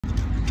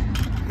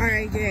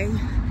Alright, gang.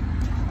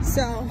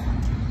 So,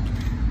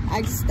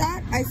 I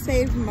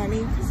saved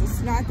money because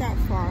it's not that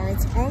far.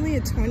 It's only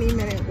a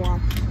 20-minute walk.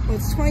 Well,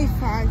 it's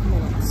 25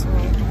 minutes,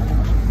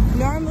 right?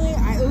 Normally,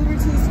 I Uber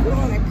to the school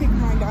and I pick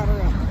my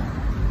daughter up.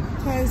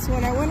 Because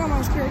when I went on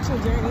my spiritual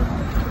journey,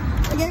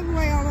 I gave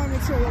away all my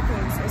material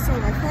things. I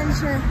sold my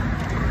furniture,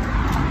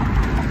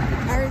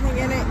 everything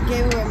in it,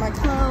 gave away my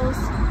clothes.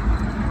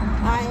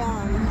 I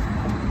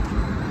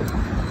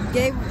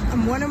gave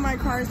one of my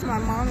cars to my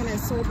mom and I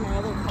sold my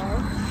other car.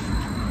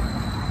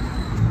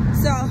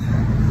 So,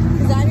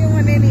 because I didn't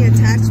want any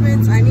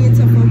attachments, I needed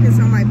to focus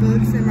on my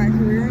books and my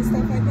career and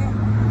stuff like that.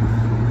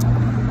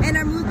 And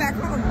I moved back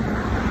home.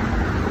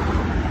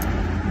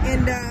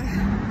 And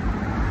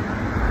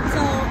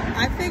so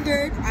I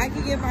figured I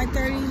could get my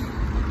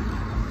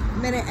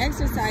 30-minute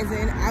exercise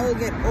in. I would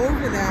get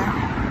over that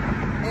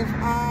if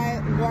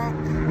I walk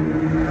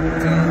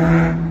to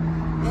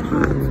and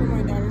home from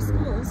my daughter's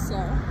school. So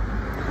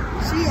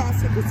she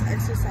also gets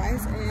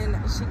exercise and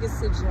she gets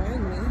to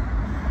join me.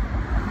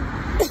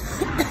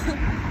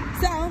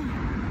 So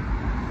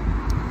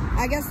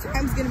I guess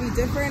time's gonna be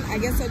different. I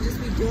guess I'll just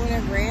be doing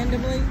it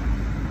randomly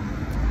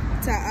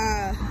to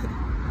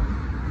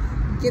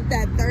get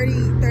that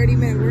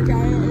 30-minute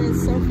workout in. And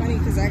it's so funny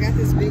because I got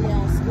this big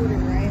ass scooter,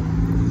 right?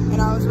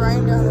 And I was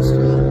riding down the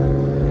street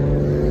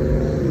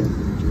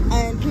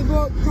and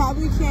people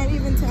probably can't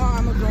even tell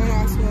I'm a grown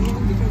ass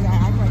woman because I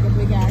act like a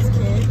big ass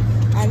kid.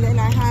 And then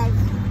I have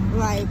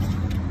like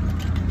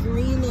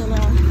green and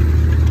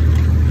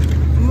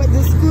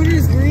the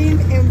scooter's green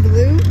and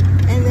blue,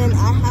 and then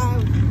I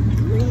have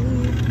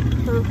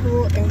green,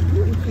 purple, and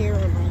blue hair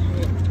in my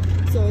head.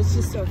 So it's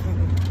just so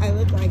funny. I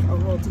look like a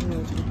whole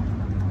teenager.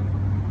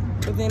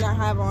 But then I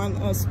have on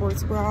a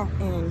sports bra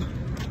and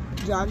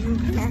jogging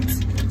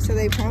pants, so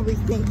they probably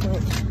think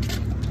that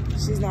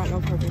she's not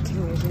no fucking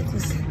teenager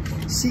because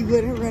she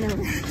wouldn't run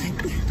around like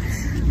that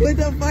with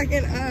a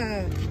fucking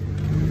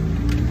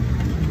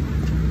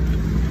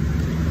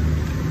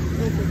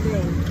with the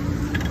thing.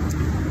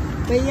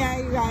 But yeah,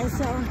 you guys,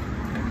 so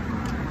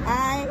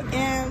I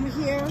am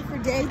here for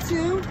day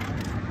 2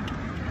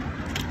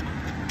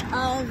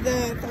 of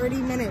the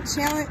 30-minute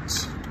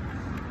challenge.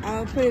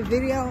 I'll put a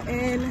video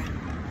in.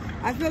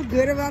 I feel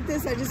good about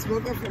this. I just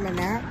woke up from a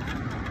nap,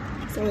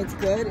 so it's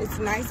good. It's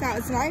nice out.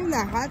 It's not even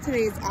that hot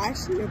today. It's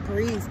actually a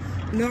breeze.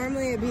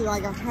 Normally it'd be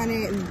like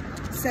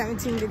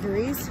 117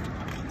 degrees.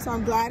 So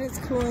I'm glad it's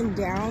cooling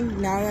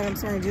down now that I'm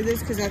starting to do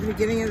this, because at the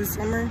beginning of the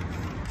summer,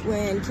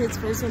 when kids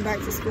first went back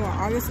to school in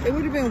August, it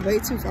would have been way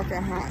too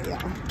fucking hot,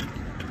 y'all.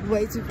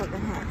 Way too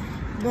fucking hot.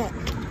 But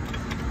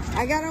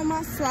I got on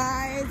my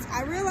slides.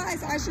 I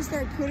realized I should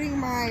start putting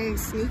my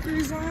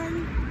sneakers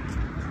on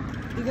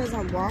because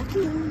I'm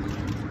walking.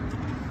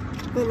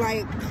 But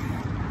like,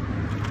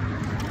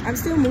 I'm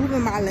still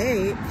moving my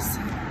legs.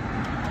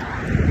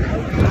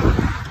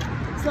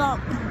 So,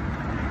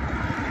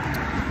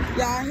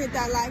 y'all hit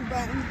that like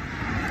button.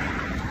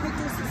 Hit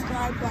the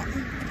subscribe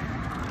button.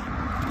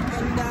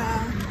 And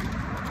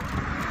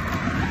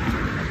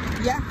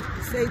yeah,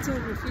 stay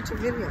tuned for future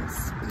videos.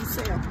 Be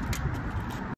safe.